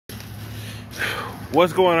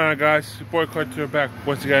What's going on, guys? Your boy Carter back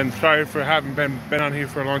once again. Sorry for having been on here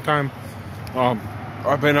for a long time.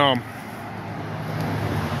 I've been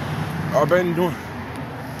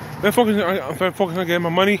focusing on getting my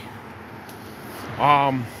money.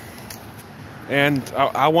 And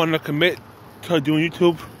I want to commit to doing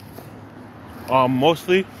YouTube.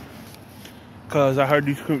 Mostly because I heard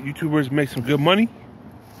these YouTubers make some good money,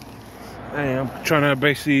 and I'm trying to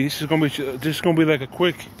basically this is gonna be like a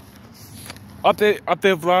quick update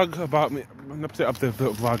vlog about me. Not update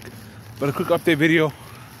vlog, but a quick update video.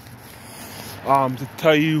 To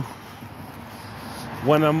tell you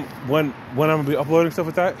when I'm gonna be uploading stuff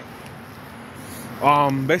with that.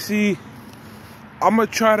 Basically, I'm gonna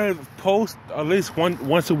try to post at least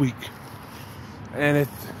once a week, and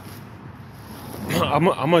I'm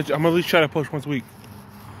gonna at least try to post once a week.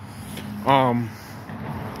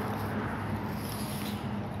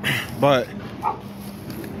 But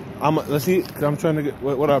let's see. I'm trying to get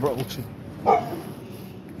what I brought.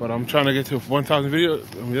 But I'm trying to get to 1,000 videos.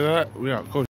 We got Coach.